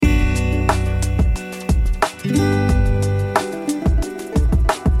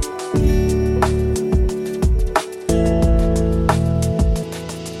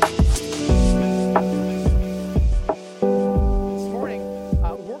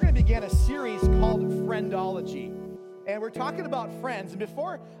friendology. And we're talking about friends. And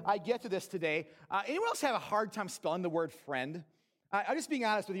before I get to this today, anyone else have a hard time spelling the word friend? I'm just being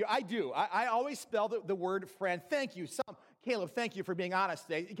honest with you. I do. I always spell the word friend. Thank you. Caleb, thank you for being honest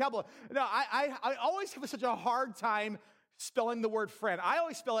today. I always have such a hard time spelling the word friend. I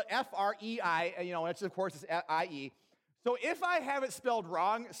always spell it F-R-E-I, which of course is I-E. So if I have it spelled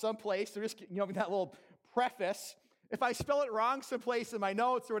wrong someplace, so just, that little preface, if I spell it wrong someplace in my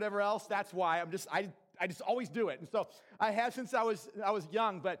notes or whatever else, that's why. I just always do it. And so I have since I was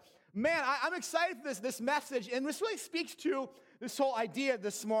young. But man, I'm excited for this message. And this really speaks to this whole idea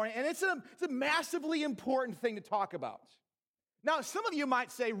this morning. And it's a massively important thing to talk about. Now, some of you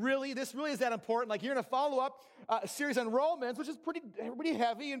might say, really? This really is that important? Like, you're going to follow up a series on Romans, which is pretty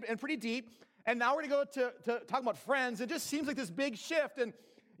heavy and pretty deep. And now we're going to go to talk about friends. It just seems like this big shift. And,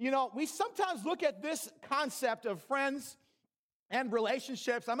 we sometimes look at this concept of friends and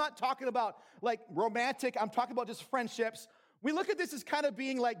relationships. I'm not talking about like romantic. I'm talking about just friendships. We look at this as kind of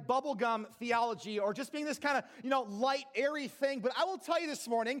being like bubblegum theology or just being this kind of, light, airy thing. But I will tell you this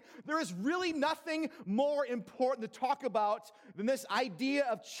morning, there is really nothing more important to talk about than this idea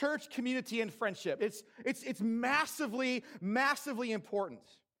of church community and friendship. It's massively, massively important.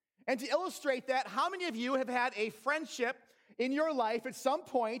 And to illustrate that, how many of you have had a friendship in your life at some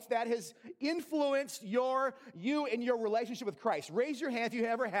point that has influenced you in your relationship with Christ? Raise your hand if you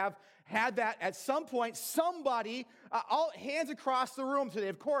ever have had that at some point. Somebody, all hands across the room today.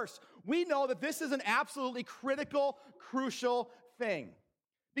 Of course, we know that this is an absolutely critical, crucial thing.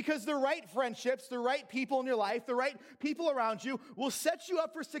 Because the right friendships, the right people in your life, the right people around you will set you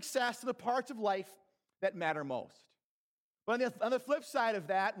up for success in the parts of life that matter most. But on the flip side of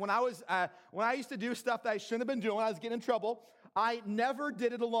that, when I used to do stuff that I shouldn't have been doing, when I was getting in trouble, I never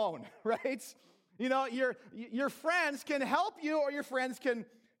did it alone, right? Your friends can help you or your friends can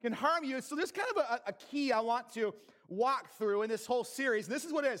harm you. So there's kind of a key I want to walk through in this whole series. And this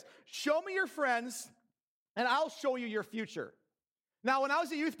is what it is. Show me your friends, and I'll show you your future. Now, when I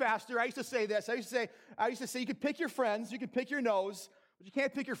was a youth pastor, I used to say this. I used to say you can pick your friends, you can pick your nose, but you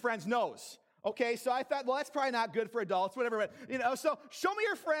can't pick your friend's nose. Okay, so I thought, well, that's probably not good for adults, whatever. But, so show me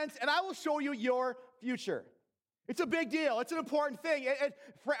your friends, and I will show you your future. It's a big deal. It's an important thing.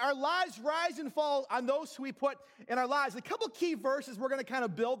 Our lives rise and fall on those who we put in our lives. A couple key verses we're going to kind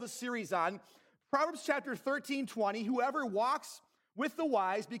of build the series on. Proverbs chapter 13:20, whoever walks with the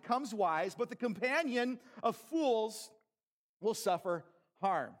wise becomes wise, but the companion of fools will suffer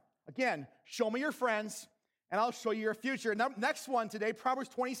harm. Again, show me your friends, and I'll show you your future. Next one today, Proverbs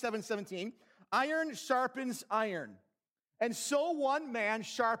 27:17. Iron sharpens iron, and so one man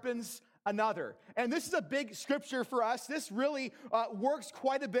sharpens another. And this is a big scripture for us. This really works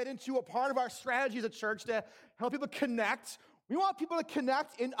quite a bit into a part of our strategy as a church to help people connect. We want people to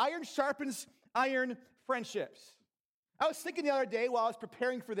connect in iron sharpens iron friendships. I was thinking the other day while I was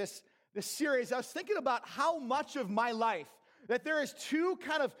preparing for this series, I was thinking about how much of my life that there is two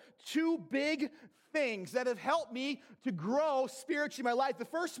big things that have helped me to grow spiritually in my life. The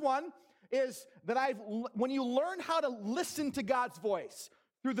first one is that when you learn how to listen to God's voice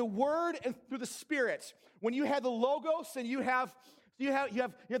through the Word and through the Spirit, when you have the Logos and you have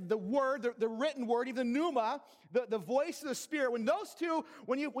the Word, the written Word, even the Pneuma, the voice of the Spirit. When those two,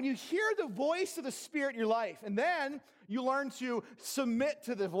 when you hear the voice of the Spirit in your life, and then you learn to submit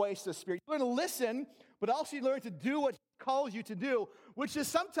to the voice of the Spirit. You learn to listen, but also you learn to do what He calls you to do, which is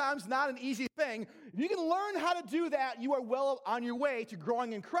sometimes not an easy thing. If you can learn how to do that, you are well on your way to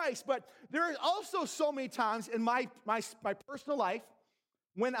growing in Christ. But there are also so many times in my personal life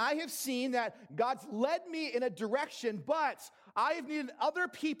when I have seen that God's led me in a direction, but I have needed other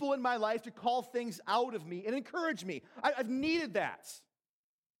people in my life to call things out of me and encourage me. I've needed that.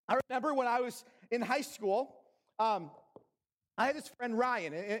 I remember when I was in high school, I had this friend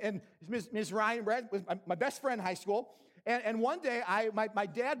Ryan, and Ms. Ryan was my best friend in high school. And one day, my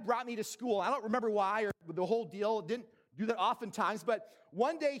dad brought me to school. I don't remember why or the whole deal. Didn't do that oftentimes, but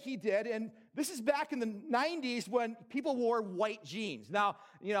one day he did. And this is back in the 90s when people wore white jeans. Now,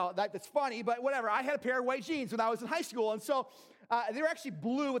 that's funny, but whatever. I had a pair of white jeans when I was in high school. And so they were actually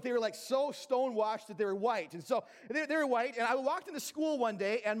blue, but they were like so stonewashed that they were white. And so they were white. And I walked into school one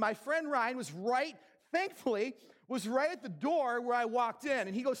day, and my friend Ryan was thankfully, was right at the door where I walked in.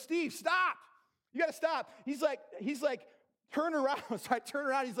 And he goes, "Steve, stop. You got to stop." He's like, "Turn around." So I turn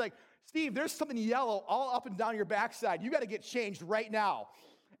around. He's like, "Steve, there's something yellow all up and down your backside. You got to get changed right now."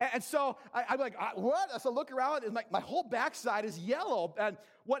 And so I'm like, "What?" So I look around, and my whole backside is yellow. And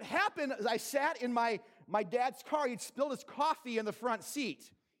what happened is I sat in my dad's car. He'd spilled his coffee in the front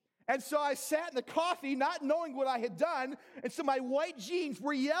seat. And so I sat in the coffee not knowing what I had done, and so my white jeans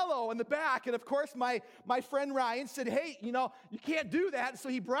were yellow in the back, and of course my friend Ryan said, hey, you can't do that. So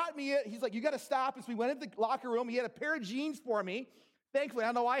he brought me in. He's like, you got to stop. And so we went into the locker room. He had a pair of jeans for me. Thankfully, I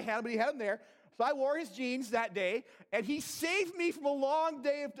don't know why I had them, but he had them there. So I wore his jeans that day, and he saved me from a long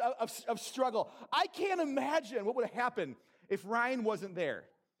day of struggle. I can't imagine what would have happened if Ryan wasn't there.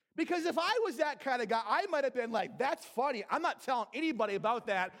 Because if I was that kind of guy, I might have been like, that's funny. I'm not telling anybody about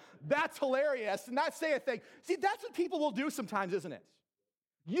that. That's hilarious. And not say a thing. See, that's what people will do sometimes, isn't it?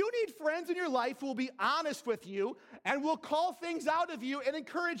 You need friends in your life who will be honest with you and will call things out of you and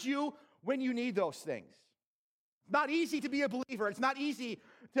encourage you when you need those things. It's not easy to be a believer. It's not easy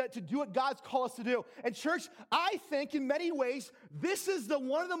to do what God's called us to do. And church, I think in many ways, this is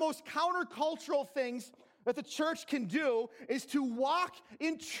one of the most countercultural things that the church can do is to walk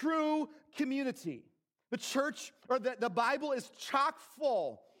in true community. The church, or the Bible is chock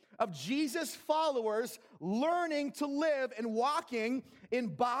full of Jesus followers learning to live and walking in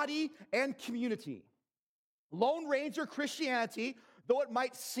body and community. Lone Ranger Christianity, though it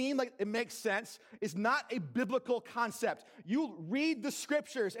might seem like it makes sense, is not a biblical concept. You read the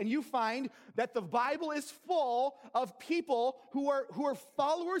scriptures and you find that the Bible is full of people who are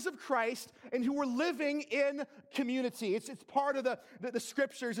followers of Christ and who are living in community. It's part of the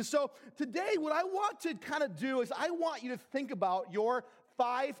scriptures. And so today what I want to kind of do is I want you to think about your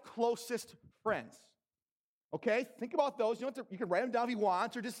 5 closest friends. Okay, think about those. You can write them down if you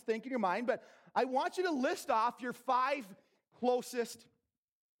want or just think in your mind, but I want you to list off your 5 closest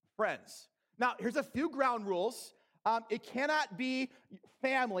friends. Now, here's a few ground rules. It cannot be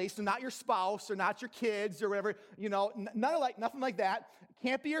family, so not your spouse or not your kids or whatever, nothing like that. It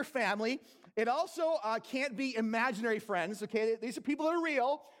can't be your family. It also can't be imaginary friends, okay? These are people that are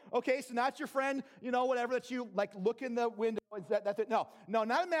real, okay? So not your friend, whatever that you like look in the window. That's it. No,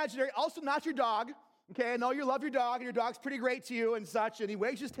 not imaginary. Also not your dog, okay? I know you love your dog and your dog's pretty great to you and such, and he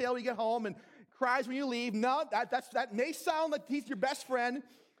wags his tail when you get home and cries when you leave. No, that may sound like he's your best friend.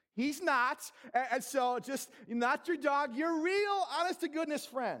 He's not. And so just not your dog, your real, honest-to-goodness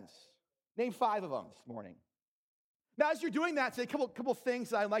friends. Name 5 of them this morning. Now, as you're doing that, say a couple things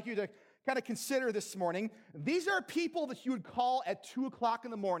that I'd like you to kind of consider this morning. These are people that you would call at 2 o'clock in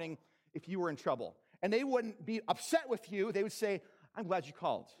the morning if you were in trouble. And they wouldn't be upset with you. They would say, I'm glad you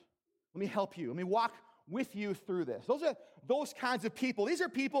called. Let me help you. Let me walk with you through this. Those are those kinds of people. These are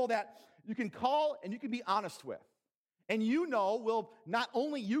people that you can call and you can be honest with. And will not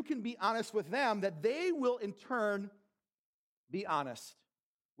only you can be honest with them, that they will in turn be honest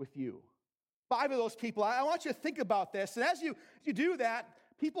with you. 5 of those people, I want you to think about this. And as you do that,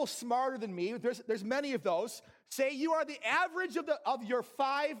 people smarter than me, there's many of those, say you are the average of your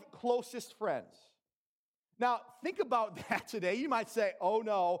 5 closest friends. Now, think about that today. You might say, oh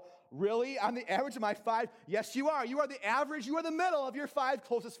no, really? I'm the average of my 5? Yes, you are. You are the average. You are the middle of your 5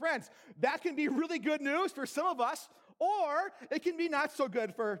 closest friends. That can be really good news for some of us, or it can be not so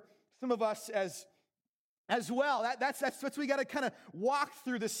good for some of us as well. That's what we got to kind of walk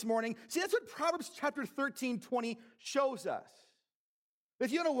through this morning. See, that's what Proverbs chapter 13:20 shows us.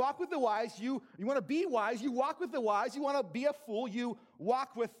 If you want to walk with the wise, you want to be wise, you walk with the wise. You want to be a fool, you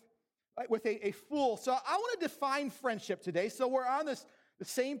walk with a fool. So I want to define friendship today. So we're on the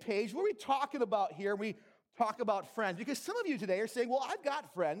same page. What are we talking about here? We talk about friends. Because some of you today are saying, well, I've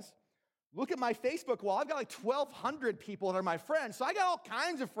got friends. Look at my Facebook wall. I've got like 1,200 people that are my friends. So I got all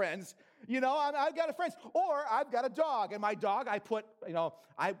kinds of friends. I've got a friend. Or I've got a dog. And my dog, I put,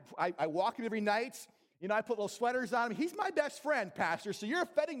 I walk him every night. I put little sweaters on him. He's my best friend, Pastor. So you're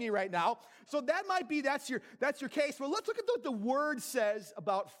offending me right now. So that might be, that's your case. Well, let's look at what the Word says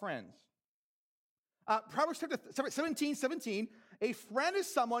about friends. Proverbs chapter 17:17. A friend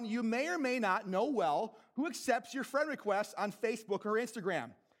is someone you may or may not know well who accepts your friend requests on Facebook or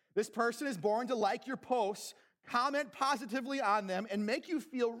Instagram. This person is born to like your posts, comment positively on them, and make you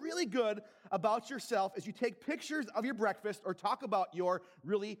feel really good about yourself as you take pictures of your breakfast or talk about your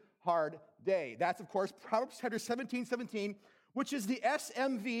really hard day. That's, of course, Proverbs chapter 17:17, which is the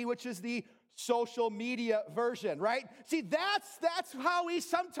SMV, which is the social media version, right? See, that's how we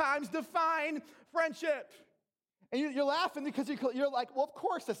sometimes define friendship. And you're laughing because you're like, well, of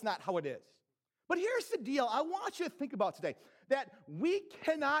course that's not how it is. But here's the deal I want you to think about today, that we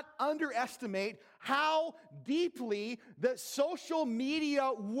cannot underestimate how deeply the social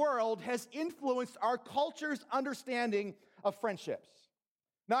media world has influenced our culture's understanding of friendships.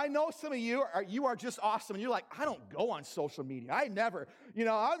 Now, I know some of you are just awesome, and you're like, I don't go on social media. I never,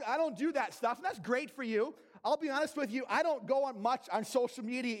 I don't do that stuff, and that's great for you. I'll be honest with you, I don't go on much on social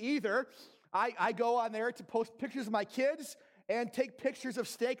media either. I go on there to post pictures of my kids and take pictures of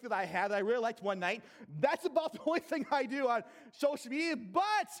steak that I had that I really liked one night. That's about the only thing I do on social media.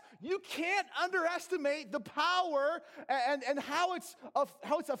 But you can't underestimate the power and how it's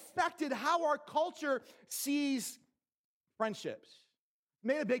affected how our culture sees friendships.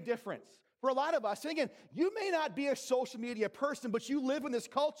 Made a big difference. For a lot of us, and again, you may not be a social media person, but you live in this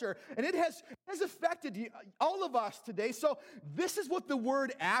culture, and it has affected all of us today. So this is what the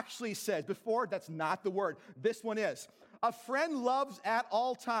word actually says. Before, that's not the word. This one is. A friend loves at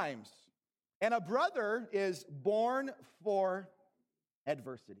all times, and a brother is born for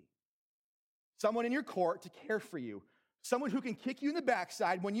adversity. Someone in your court to care for you. Someone who can kick you in the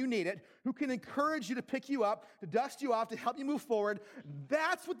backside when you need it, who can encourage you to pick you up, to dust you off, to help you move forward.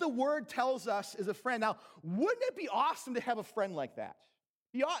 That's what the word tells us is a friend. Now, wouldn't it be awesome to have a friend like that?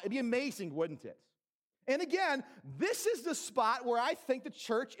 It'd be amazing, wouldn't it? And again, this is the spot where I think the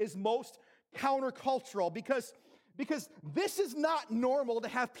church is most countercultural because this is not normal to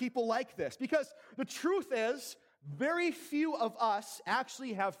have people like this. Because the truth is, very few of us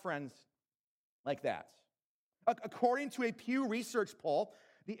actually have friends like that. According to a Pew Research poll,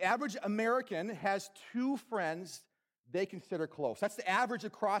 the average American has 2 friends they consider close. That's the average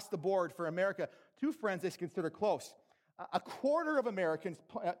across the board for America. 2 friends they consider close. A quarter of Americans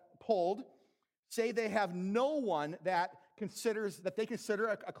polled say they have no one that they consider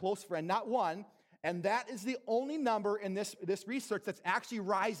a close friend, not one. And that is the only number in this research that's actually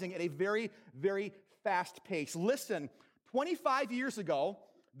rising at a very, very fast pace. Listen, 25 years ago,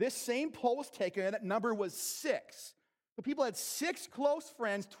 this same poll was taken, and that number was 6. So people had 6 close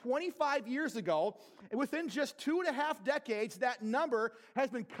friends 25 years ago, and within just 2.5 decades, that number has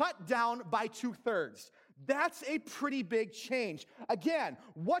been cut down by 2/3. That's a pretty big change. Again,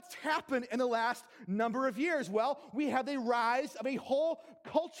 what's happened in the last number of years? Well, we have the rise of a whole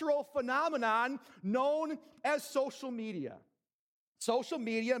cultural phenomenon known as social media. Social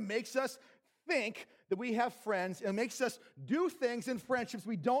media makes us think that we have friends and makes us do things in friendships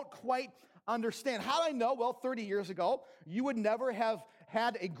we don't quite understand. How do I know? Well, 30 years ago, you would never have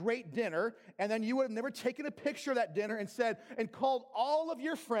had a great dinner, and then you would have never taken a picture of that dinner and called all of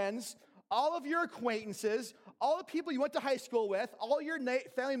your friends, all of your acquaintances, all the people you went to high school with, all your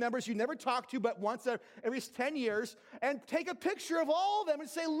family members you never talked to but once every 10 years, and take a picture of all of them and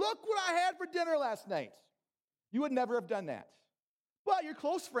say, look what I had for dinner last night. You would never have done that. But your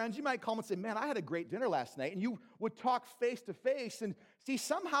close friends, you might call them and say, man, I had a great dinner last night. And you would talk face to face and see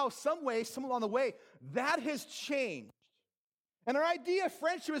somehow, some way, some along the way, that has changed. And our idea of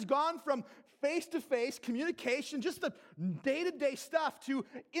friendship has gone from face-to-face communication, just the day-to-day stuff, to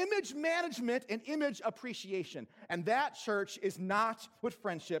image management and image appreciation. And that, church, is not what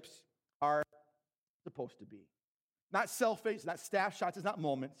friendships are supposed to be. Not selfies, not staff shots, it's not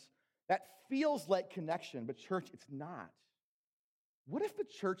moments. That feels like connection, but church, it's not. What if the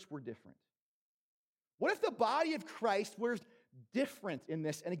church were different? What if the body of Christ were different in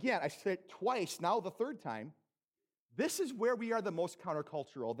this? And again, I said it twice, now the third time. This is where we are the most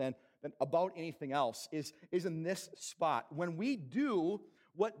countercultural than about anything else, is in this spot. When we do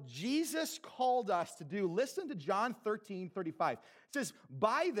what Jesus called us to do, listen to John 13:35. It says,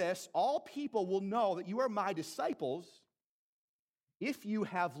 by this, all people will know that you are my disciples if you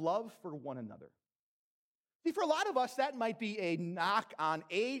have love for one another. See, for a lot of us, that might be a knock on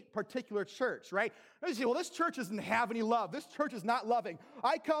a particular church, right? You say, well, this church doesn't have any love. This church is not loving.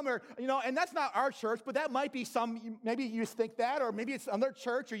 I come here, and that's not our church, but that might be maybe you think that, or maybe it's another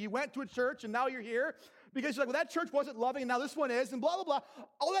church, or you went to a church and now you're here because you're like, well, that church wasn't loving and now this one is, and blah, blah, blah.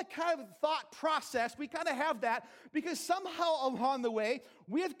 All that kind of thought process, we kind of have that because somehow along the way,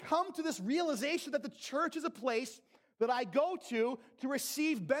 we have come to this realization that the church is a place that I go to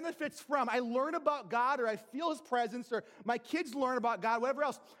receive benefits from. I learn about God, or I feel his presence, or my kids learn about God, whatever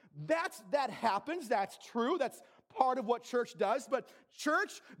else. That happens. That's true. That's part of what church does. But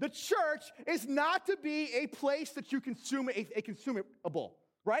the church is not to be a place that you consume a consumable,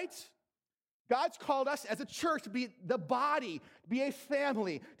 right? God's called us as a church to be the body, to be a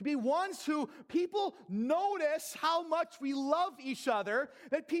family, to be ones who people notice how much we love each other,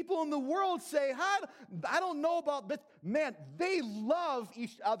 that people in the world say, I don't know about this. Man, they love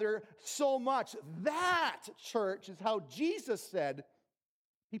each other so much. That, church, is how Jesus said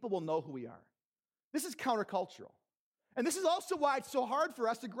people will know who we are. This is countercultural. And this is also why it's so hard for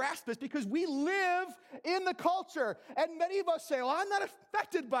us to grasp this, because we live in the culture. And many of us say, well, I'm not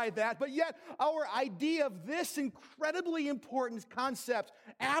affected by that. But yet our idea of this incredibly important concept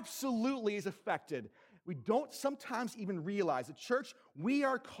absolutely is affected. We don't sometimes even realize that, church, we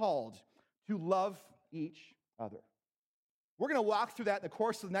are called to love each other. We're going to walk through that in the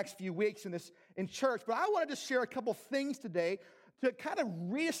course of the next few weeks in church. But I wanted to share a couple things today to kind of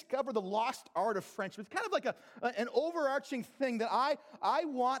rediscover the lost art of friendship. It's kind of like an overarching thing that I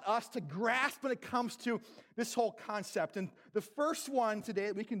want us to grasp when it comes to this whole concept. And the first one today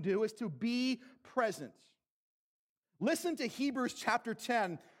that we can do is to be present. Listen to Hebrews chapter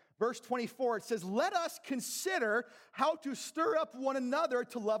 10, verse 24. It says, "Let us consider how to stir up one another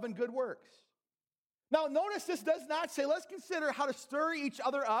to love and good works." Now, notice this does not say, let's consider how to stir each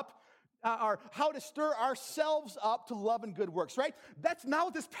other up or how to stir ourselves up to love and good works, right? That's not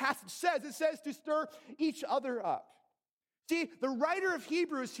what this passage says. It says to stir each other up. See, the writer of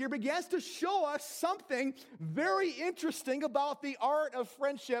Hebrews here begins to show us something very interesting about the art of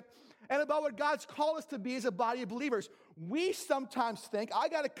friendship and about what God's called us to be as a body of believers. We sometimes think, I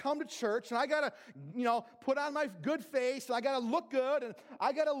got to come to church and I got to, put on my good face and I got to look good and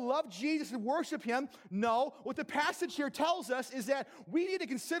I got to love Jesus and worship him. No, what the passage here tells us is that we need to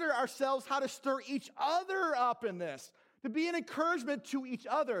consider ourselves how to stir each other up in this, to be an encouragement to each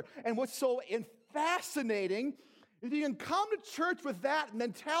other. And what's so fascinating, if you can come to church with that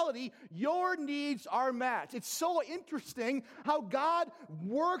mentality, your needs are met. It's so interesting how God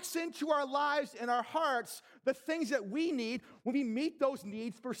works into our lives and our hearts the things that we need when we meet those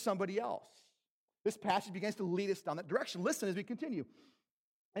needs for somebody else. This passage begins to lead us down that direction. Listen as we continue.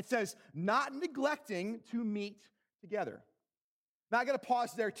 It says, not neglecting to meet together. Now I got to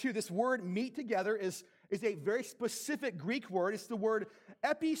pause there too. This word meet together is a very specific Greek word. It's the word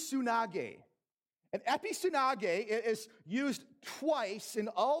episunage. And episunage is used twice in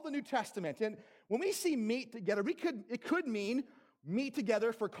all the New Testament. And when we see meet together, it could mean meet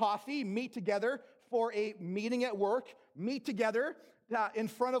together for coffee, meet together for a meeting at work, meet together in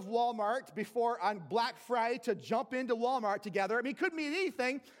front of Walmart before on Black Friday to jump into Walmart together. I mean, it could mean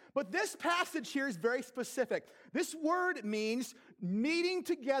anything, but this passage here is very specific. This word means meeting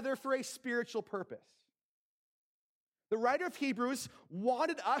together for a spiritual purpose. The writer of Hebrews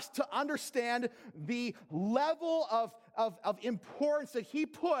wanted us to understand the level of importance that he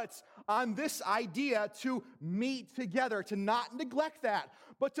puts on this idea to meet together, to not neglect that,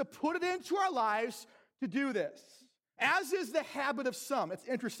 but to put it into our lives to do this. As is the habit of some. It's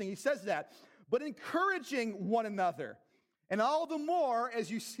interesting, he says that. But encouraging one another, and all the more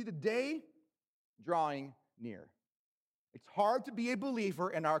as you see the day drawing near. It's hard to be a believer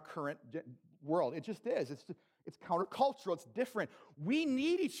in our current world. It just is. It's countercultural. It's different. We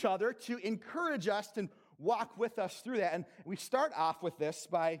need each other to encourage us and walk with us through that. And we start off with this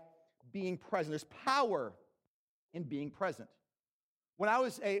by being present. There's power in being present. When I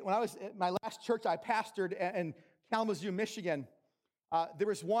was at my last church I pastored in Kalamazoo, Michigan, there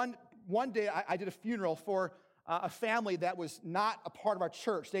was one day I did a funeral for a family that was not a part of our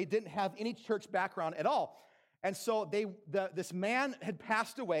church. They didn't have any church background at all. And so this man had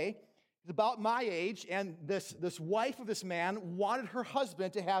passed away. He's about my age, and this wife of this man wanted her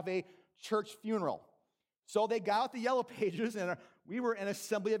husband to have a church funeral. So they got out the yellow pages, and we were an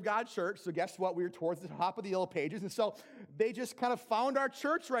Assembly of God church, so guess what? We were towards the top of the yellow pages, and so they just kind of found our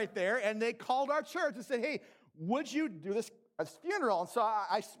church right there, and they called our church and said, hey, would you do this funeral? And so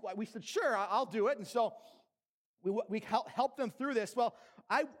we said, sure, I'll do it. And so we helped them through this. Well,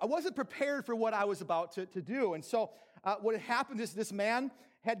 I wasn't prepared for what I was about to do, and so what had happened is this man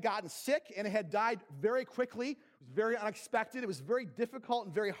had gotten sick and had died very quickly. It was very unexpected. It was very difficult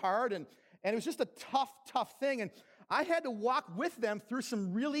and very hard, and it was just a tough thing. And I had to walk with them through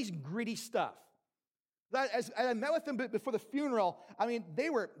some really gritty stuff. As I met with them before the funeral, I mean, they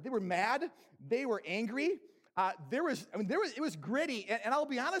were mad, they were angry. It was gritty, and I'll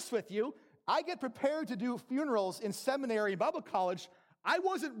be honest with you. I get prepared to do funerals in seminary and Bible college. I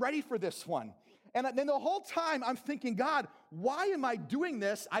wasn't ready for this one. And then the whole time I'm thinking, God, why am I doing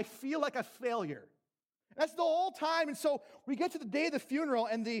this? I feel like a failure. That's the whole time. And so we get to the day of the funeral,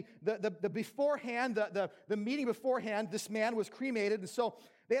 and the beforehand, the meeting beforehand, this man was cremated. And so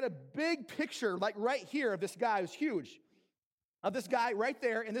they had a big picture, like right here, of this guy. It was huge. Of this guy right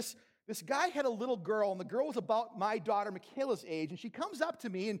there. And this guy had a little girl, and the girl was about my daughter Michaela's age. And she comes up to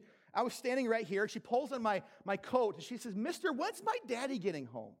me, and I was standing right here. She pulls on my coat, and she says, Mister, when's my daddy getting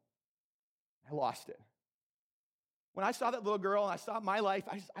home? I lost it. When I saw that little girl and I saw my life,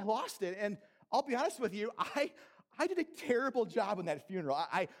 I lost it. And I'll be honest with you, I did a terrible job in that funeral.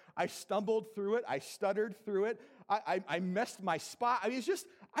 I stumbled through it. I stuttered through it. I messed my spot. I mean,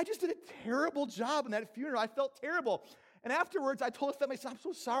 I just did a terrible job in that funeral. I felt terrible. And afterwards, I told the family, I'm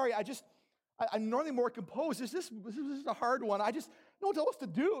so sorry. I'm normally more composed. This is a hard one. I just don't know what else to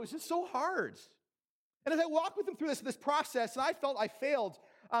do. It's just so hard. And as I walked with them through this process, and I felt I failed,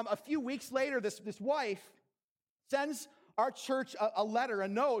 a few weeks later, this wife sends our church a letter, a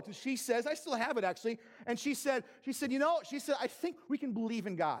note, and she says, I still have it actually, and she said, I think we can believe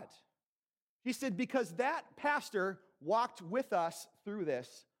in God. She said, because that pastor walked with us through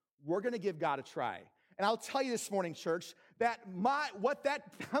this, we're going to give God a try. And I'll tell you this morning, church, that what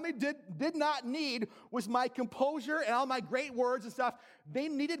that family did not need was my composure and all my great words and stuff. They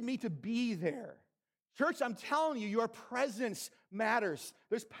needed me to be there. Church, I'm telling you, your presence matters.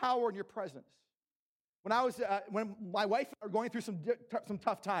 There's power in your presence. When my wife and I were going through some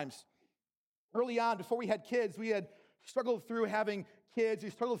tough times, early on, before we had kids, we had struggled through having kids. We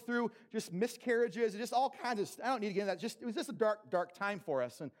struggled through just miscarriages and just all kinds of, I don't need to get into that. It was just a dark time for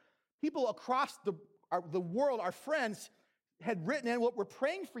us. And people across the world, our friends, had written in, well, we're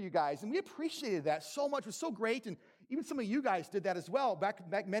praying for you guys. And we appreciated that so much. It was so great. And even some of you guys did that as well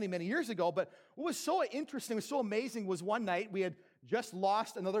back many, many years ago. But what was so interesting, was so amazing, was one night we had just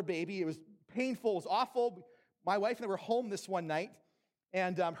lost another baby. It was painful. It was awful. My wife and I were home this one night.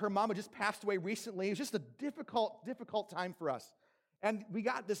 And her mom had just passed away recently. It was just a difficult time for us. And we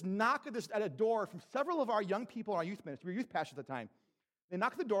got this knock at a door from several of our young people in our youth ministry. We were youth pastors at the time. They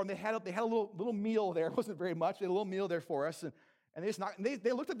knocked at the door, and they had a little meal there. It wasn't very much. They had a little meal there for us. And they just knocked, and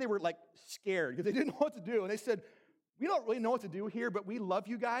they looked like they were like scared because they didn't know what to do. And they said, we don't really know what to do here, but we love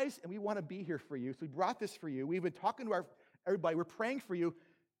you guys, and we want to be here for you. So we brought this for you. We've been talking to everybody. We're praying for you.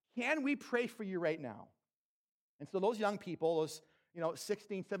 Can we pray for you right now? And so those young people, those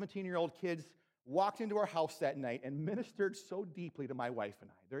 16, 17-year-old kids, walked into our house that night and ministered so deeply to my wife and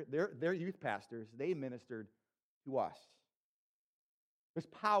I. They're youth pastors. They ministered to us. There's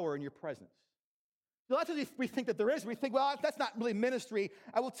power in your presence. So that's what we think that there is. We think, well, that's not really ministry.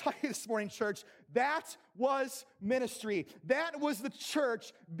 I will tell you this morning, church, that was ministry. That was the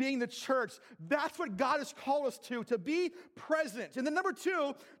church being the church. That's what God has called us to be present. And then number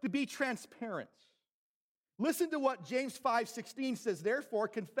 2, to be transparent. Listen to what James 5:16 says, therefore,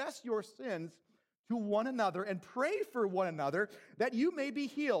 confess your sins to one another and pray for one another that you may be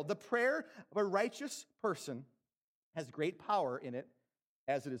healed. The prayer of a righteous person has great power in it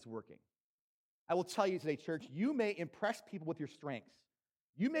as it is working. I will tell you today, church, you may impress people with your strengths.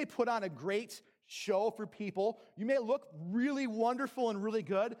 You may put on a great show for people. You may look really wonderful and really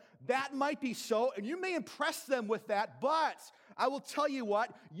good. That might be so, and you may impress them with that, but I will tell you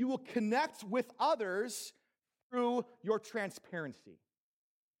what, you will connect with others through your transparency.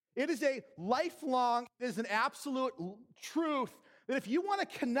 It is a lifelong, it is an absolute truth that if you want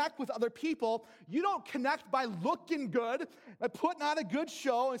to connect with other people, you don't connect by looking good, by putting on a good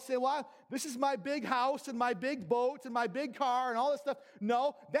show and say, well, this is my big house and my big boat and my big car and all this stuff.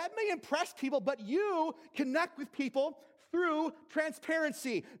 No, that may impress people, but you connect with people through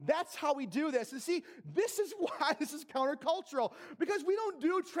transparency. That's how we do this. And see, this is why this is countercultural, because we don't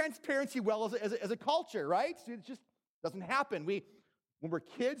do transparency well as a culture, right? It just doesn't happen. When we're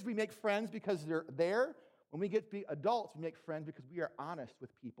kids, we make friends because they're there. When we get to be adults, we make friends because we are honest with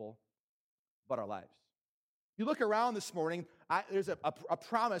people about our lives. If you look around this morning, there's a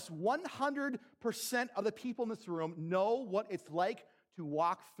promise. 100% of the people in this room know what it's like to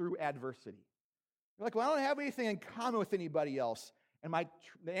walk through adversity. You're like, well, I don't have anything in common with anybody else. And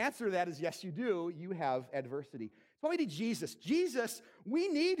the answer to that is yes, you do. You have adversity. So we need Jesus. Jesus, we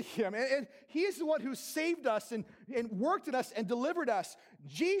need him. And he is the one who saved us and worked in us and delivered us.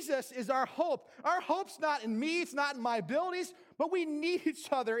 Jesus is our hope. Our hope's not in me. It's not in my abilities. But we need each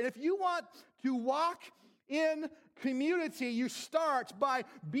other. And if you want to walk in community, you start by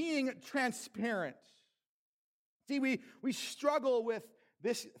being transparent. See, we struggle with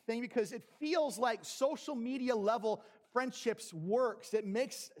this thing because it feels like social media level friendships works. It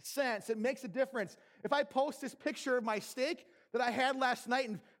makes sense. It makes a difference. If I post this picture of my steak that I had last night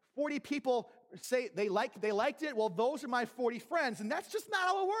and 40 people say they liked it, well, those are my 40 friends. And that's just not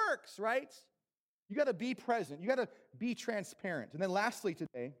how it works, right? You got to be present. You got to be transparent. And then lastly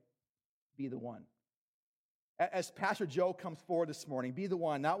today, be the one. As Pastor Joe comes forward this morning, be the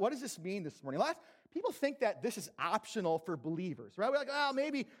one. Now, what does this mean this morning? People think that this is optional for believers, right? We're like, oh,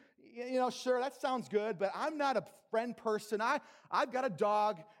 maybe, sure, that sounds good, but I'm not a friend person. I've got a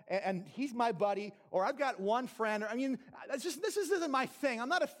dog, and he's my buddy, or I've got one friend. This isn't my thing. I'm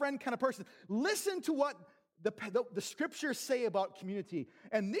not a friend kind of person. Listen to what the scriptures say about community,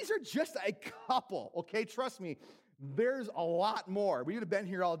 and these are just a couple, okay? Trust me. There's a lot more. We would have been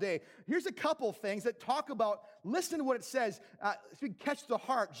here all day. Here's a couple things that talk about, listen to what it says, so we can catch the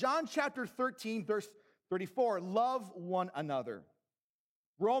heart. John chapter 13, verse 34, love one another.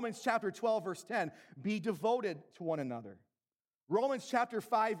 Romans chapter 12, verse 10, be devoted to one another. Romans chapter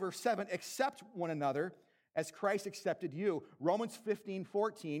 5, verse 7, accept one another as Christ accepted you. Romans 15,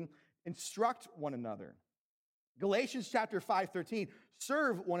 14, instruct one another. Galatians chapter 5:13,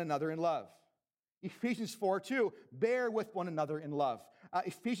 serve one another in love. Ephesians 4:2, bear with one another in love.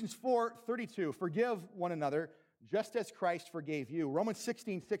 Ephesians 4:32, forgive one another just as Christ forgave you. Romans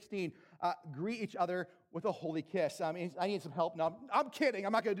 16:16, greet each other with a holy kiss. I need some help. No, I'm kidding.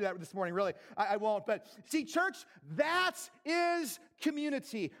 I'm not going to do that this morning, really. I won't. But see, church, that is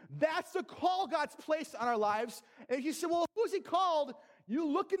community. That's the call God's placed on our lives. And if you say, well, who's he called? You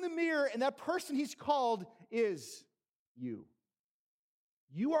look in the mirror, and that person he's called is you.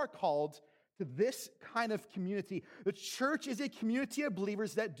 You are called to this kind of community. The church is a community of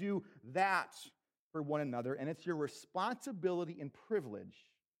believers that do that for one another, and it's your responsibility and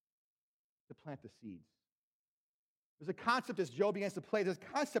privilege to plant the seeds. There's a concept as Joe begins to play, there's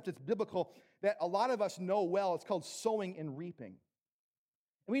a concept that's biblical that a lot of us know well. It's called sowing and reaping.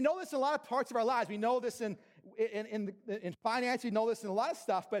 And we know this in a lot of parts of our lives. We know this in finance. We know this in a lot of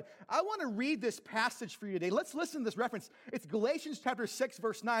stuff. But I want to read this passage for you today. Let's listen to this reference. It's Galatians chapter 6,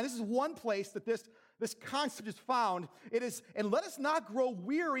 verse 9. This is one place that this concept is found. It is, and let us not grow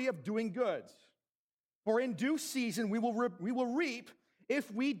weary of doing good. For in due season we will reap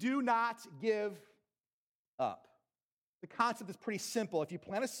if we do not give up. The concept is pretty simple. If you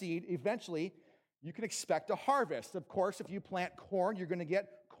plant a seed, eventually you can expect a harvest. Of course, if you plant corn, you're going to get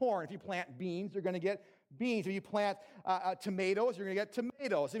corn. If you plant beans, you're going to get beans. If you plant tomatoes, you're going to get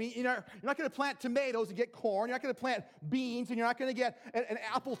tomatoes. I mean, you're not going to plant tomatoes and get corn. You're not going to plant beans and you're not going to get an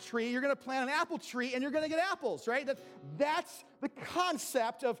apple tree. You're going to plant an apple tree and you're going to get apples, right? That's the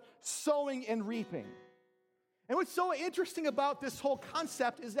concept of sowing and reaping. And what's so interesting about this whole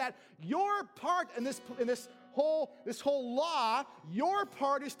concept is that your part in this whole law, your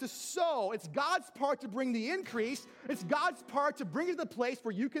part is to sow. It's God's part to bring the increase. It's God's part to bring you to the place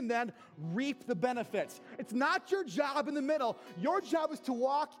where you can then reap the benefits. It's not your job in the middle. Your job is to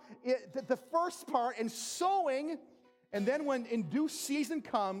walk the first part in sowing, and then when in due season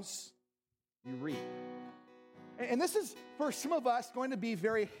comes, you reap. And this is, for some of us, going to be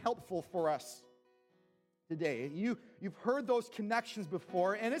very helpful for us today. You've heard those connections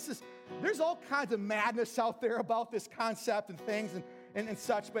before, and there's all kinds of madness out there about this concept and things and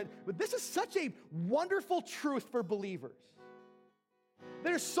such, but this is such a wonderful truth for believers.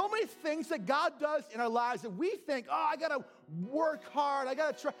 There's so many things that God does in our lives that we think, I got to work hard, I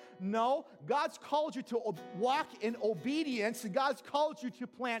got to try. No, God's called you to walk in obedience, and God's called you to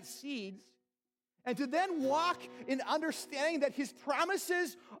plant seeds, and to then walk in understanding that his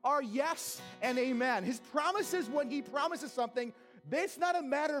promises are yes and amen. His promises, when he promises something, it's not a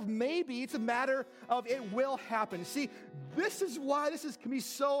matter of maybe, it's a matter of it will happen. See, this is why this can be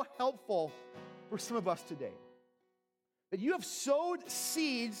so helpful for some of us today. That you have sowed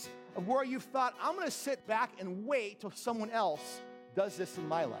seeds of where you've thought, I'm going to sit back and wait till someone else does this in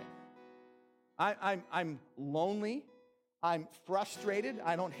my life. I'm lonely. I'm frustrated.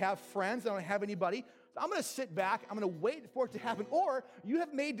 I don't have friends. I don't have anybody. So I'm going to sit back. I'm going to wait for it to happen. Or you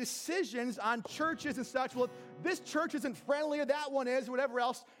have made decisions on churches and such. Well, this church isn't friendly or that one is or whatever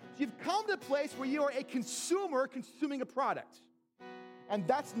else. So you've come to a place where you are a consumer consuming a product. And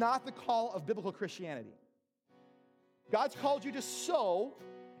that's not the call of biblical Christianity. God's called you to sow,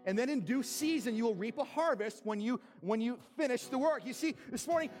 and then in due season you will reap a harvest when you finish the work. You see, this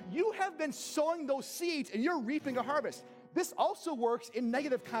morning you have been sowing those seeds and you're reaping a harvest. This also works in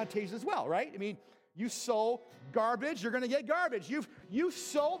negative connotations as well, right? I mean, you sow garbage, you're going to get garbage. You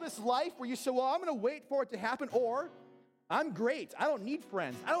sow this life where you say, well, I'm going to wait for it to happen, or I'm great. I don't need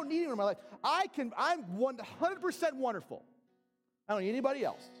friends. I don't need anyone in my life. I'm 100% wonderful. I don't need anybody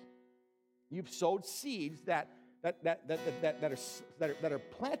else. You've sowed seeds that are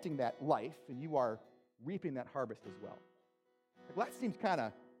planting that life, and you are reaping that harvest as well. Well, that seems kind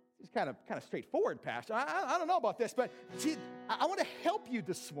of straightforward, Pastor. I don't know about this, but see, I want to help you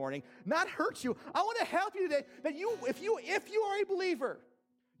this morning, not hurt you. I want to help you today that if you are a believer,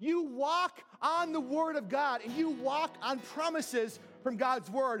 you walk on the Word of God and you walk on promises from God's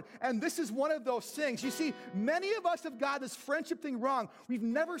Word. And this is one of those things. You see, many of us have got this friendship thing wrong. We've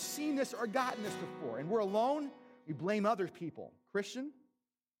never seen this or gotten this before, and we're alone. We blame other people. Christian,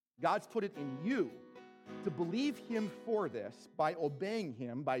 God's put it in you to believe him for this by obeying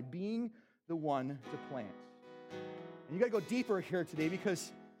him, by being the one to plant. And you got to go deeper here today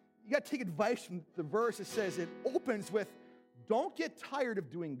because you got to take advice from the verse that says it opens with, don't get tired of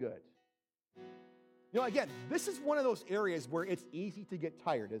doing good. You know, again, this is one of those areas where it's easy to get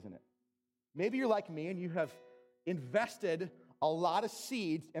tired, isn't it? Maybe you're like me and you have invested a lot of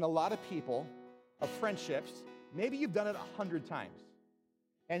seeds in a lot of people, of friendships. Maybe you've done it 100 times.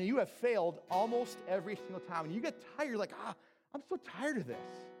 And you have failed almost every single time. And you get tired, you're like, I'm so tired of this.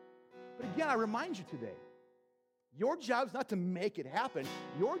 But again, I remind you today, Your job is not to make it happen.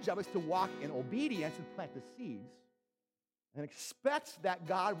 Your job is to walk in obedience and plant the seeds and expect that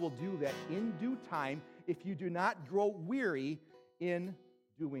God will do that in due time if you do not grow weary in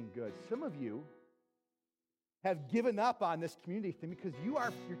doing good. Some of you have given up on this community thing because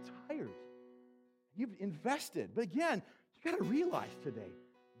you're tired. You've invested. But again, you got to realize today,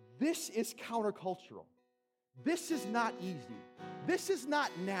 this is countercultural. This is not easy. This is not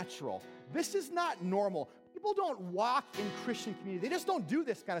natural. This is not normal. People don't walk in Christian community. They just don't do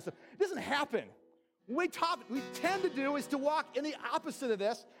this kind of stuff. It doesn't happen. What we tend to do is to walk in the opposite of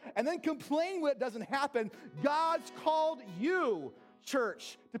this and then complain when it doesn't happen. God's called you,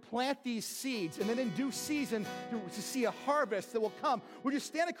 church, to plant these seeds, and then in due season to see a harvest that will come. Would you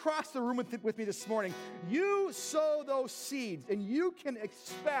stand across the room with me this morning? You sow those seeds, and you can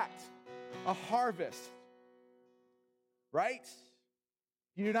expect a harvest, right?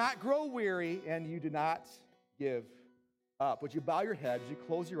 You do not grow weary, and you do not give up. Would you bow your head? Would you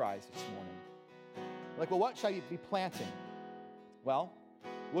close your eyes this morning? Like, well, what should I be planting? Well,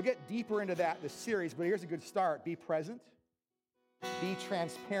 we'll get deeper into this series, but here's a good start. Be present, be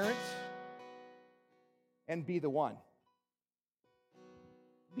transparent, and be the one.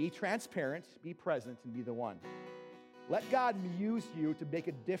 Be transparent, be present, and be the one. Let God use you to make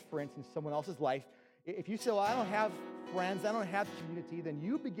a difference in someone else's life. If you say, well, I don't have friends, I don't have community, then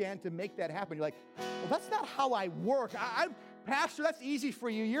you began to make that happen. You're like, well, that's not how I work. Pastor, that's easy for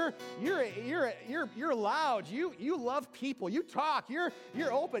you. You're loud. You love people. You talk. You're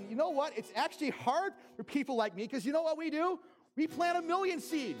open. You know what? It's actually hard for people like me because you know what we do? We plant 1 million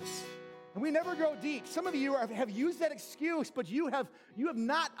seeds and we never go deep. Some of you have used that excuse, but you have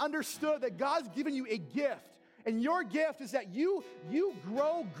not understood that God's given you a gift. And your gift is that you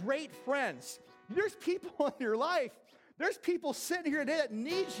grow great friends. There's people in your life, there's people sitting here today that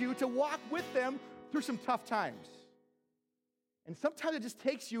need you to walk with them through some tough times. And sometimes it just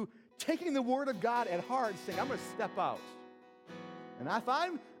takes you taking the word of God at heart and saying, I'm going to step out. And if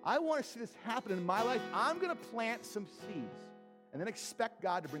I want to see this happen in my life, I'm going to plant some seeds and then expect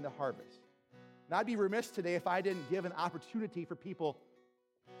God to bring the harvest. And I'd be remiss today if I didn't give an opportunity for people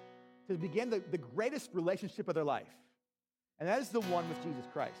to begin the greatest relationship of their life. And that is the one with Jesus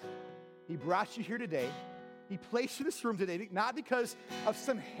Christ. He brought you here today. He placed you in this room today, not because of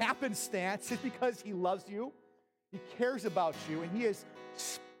some happenstance. It's because he loves you. He cares about you, and he is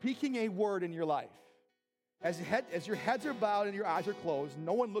speaking a word in your life. As your heads are bowed and your eyes are closed,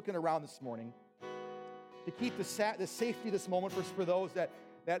 no one looking around this morning, to keep the safety of this moment for those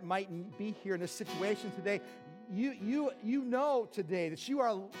that might be here in this situation today, you know today that you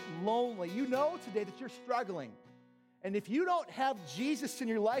are lonely. You know today that you're struggling. And if you don't have Jesus in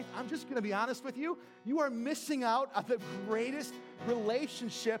your life, I'm just going to be honest with you, you are missing out on the greatest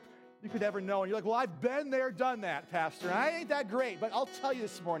relationship you could ever know. And you're like, well, I've been there, done that, Pastor, and I ain't that great. But I'll tell you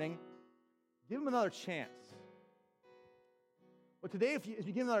this morning, give him another chance. But today, if you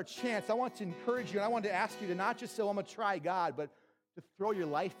give him another chance, I want to encourage you, and I want to ask you to not just say, well, I'm going to try God, but to throw your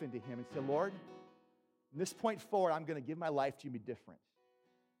life into him and say, Lord, from this point forward, I'm going to give my life to you and be different.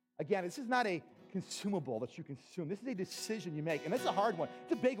 Again, this is not a consumable that you consume. This is a decision you make, and it's a hard one.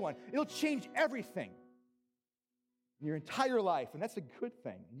 It's a big one. It'll change everything in your entire life, and that's a good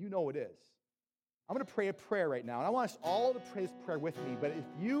thing, and you know it is. I'm going to pray a prayer right now, and I want us all to pray this prayer with me, but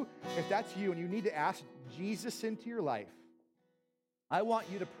if that's you and you need to ask Jesus into your life, I want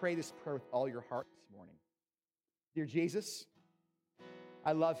you to pray this prayer with all your heart this morning. Dear Jesus,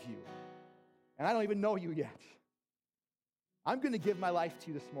 I love you, and I don't even know you yet. I'm going to give my life to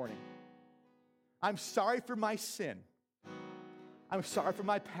you this morning. I'm sorry for my sin. I'm sorry for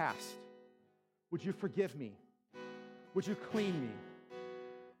my past. Would you forgive me? Would you clean me?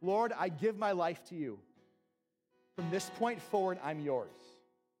 Lord, I give my life to you. From this point forward, I'm yours.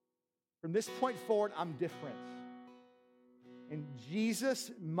 From this point forward, I'm different. In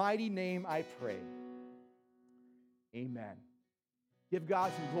Jesus' mighty name I pray. Amen. Give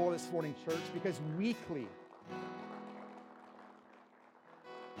God some glory this morning, church, because weekly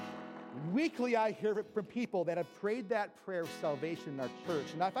I hear from people that have prayed that prayer of salvation in our church.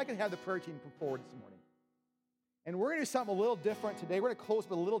 And if I could have the prayer team come forward this morning. And we're going to do something a little different today. We're going to close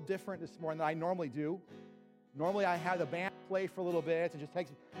with a little different this morning than I normally do. Normally I have the band play for a little bit and just take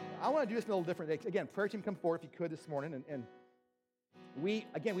some. I want to do this a little different today. Again, prayer team come forward if you could this morning. And we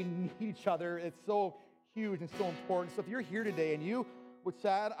need each other. It's so huge and so important. So if you're here today and you would say,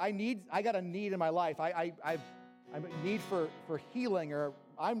 I got a need in my life. I'm a need for healing, or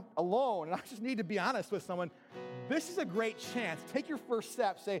I'm alone and I just need to be honest with someone. This is a great chance. Take your first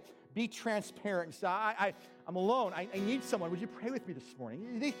step. Say, be transparent. Say, I'm alone. I need someone. Would you pray with me this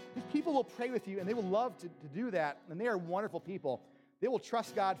morning? These people will pray with you, and they will love to do that, and they are wonderful people. They will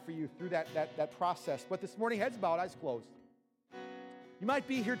trust God for you through that process. But this morning, heads bowed, eyes closed. You might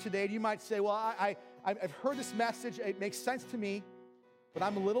be here today, and you might say, well, I've heard this message. It makes sense to me, but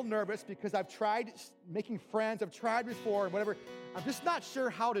I'm a little nervous because I've tried making friends. I've tried before and whatever. I'm just not sure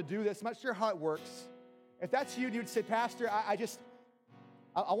how to do this. I'm not sure how it works. If that's you, you'd say, Pastor, I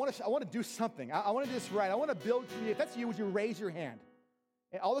want to do something. I want to do this right. I want to build community. If that's you, would you raise your hand?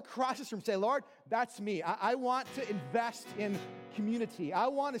 And all across this room say, Lord, that's me. I want to invest in community. I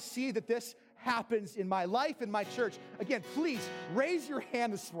want to see that this happens in my life, in my church. Again, please raise your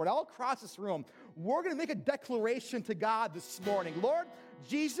hand this morning. All across this room, we're going to make a declaration to God this morning. Lord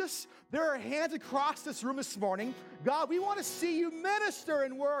Jesus, there are hands across this room this morning. God, we want to see you minister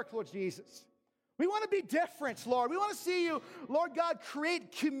and work, Lord Jesus. We want to be different, Lord. We want to see you, Lord God,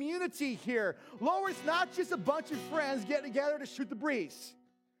 create community here. Lord, it's not just a bunch of friends getting together to shoot the breeze.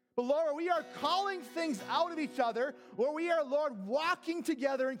 But Lord, we are calling things out of each other, where we are, Lord, walking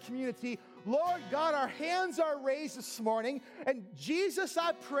together in community. Lord God, our hands are raised this morning. And Jesus,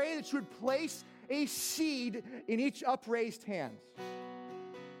 I pray that you would place a seed in each upraised hand.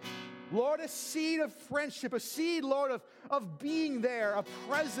 Lord, a seed of friendship, a seed, Lord, of being there, a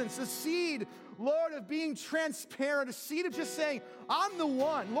presence, a seed, Lord, of being transparent, a seed of just saying, I'm the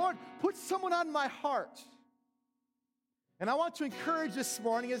one. Lord, put someone on my heart. And I want to encourage this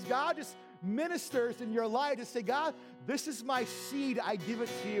morning as God just ministers in your life to say, God, this is my seed. I give it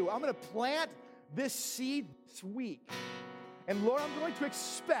to you. I'm going to plant this seed this week. And Lord, I'm going to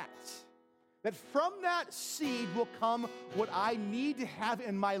expect that from that seed will come what I need to have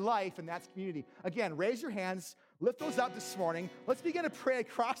in my life, and that's community. Again, raise your hands. Lift those up this morning. Let's begin to pray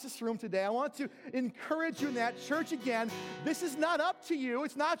across this room today. I want to encourage you in that. Church, again, this is not up to you.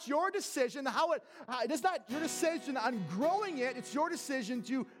 It's not your decision. It is not your decision on growing it. It's your decision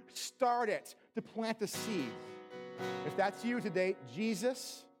to start it, to plant the seed. If that's you today,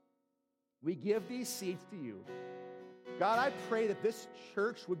 Jesus, we give these seeds to you. God, I pray that this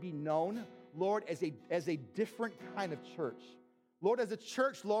church would be known, Lord, as a different kind of church. Lord, as a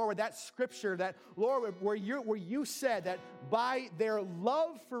church, Lord, with that scripture, that, Lord, where you said that by their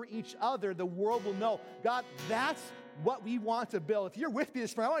love for each other, the world will know. God, that's what we want to build. If you're with me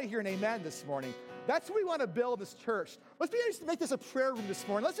this morning, I want to hear an amen this morning. That's what we want to build this church. Let's begin to make this a prayer room this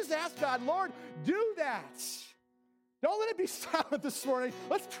morning. Let's just ask God, Lord, do that. Don't let it be silent this morning.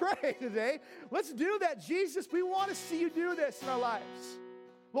 Let's pray today. Let's do that. Jesus, we want to see you do this in our lives.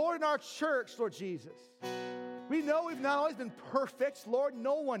 Lord, in our church, Lord Jesus, we know we've not always been perfect. Lord,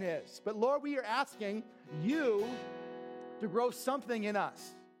 no one is. But Lord, we are asking you to grow something in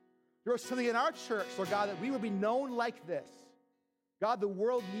us, grow something in our church, Lord God, that we would be known like this. God, the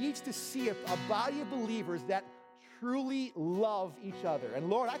world needs to see a body of believers that truly love each other. And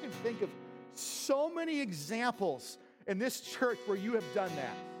Lord, I can think of so many examples in this church where you have done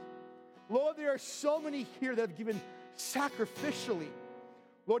that. Lord, there are so many here that have given sacrificially.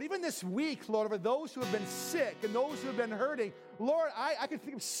 Lord, even this week, Lord, for those who have been sick and those who have been hurting, Lord, I can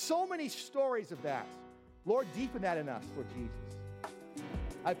think of so many stories of that. Lord, deepen that in us, Lord Jesus.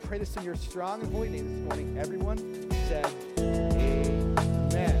 I pray this in your strong and holy name this morning. Everyone said,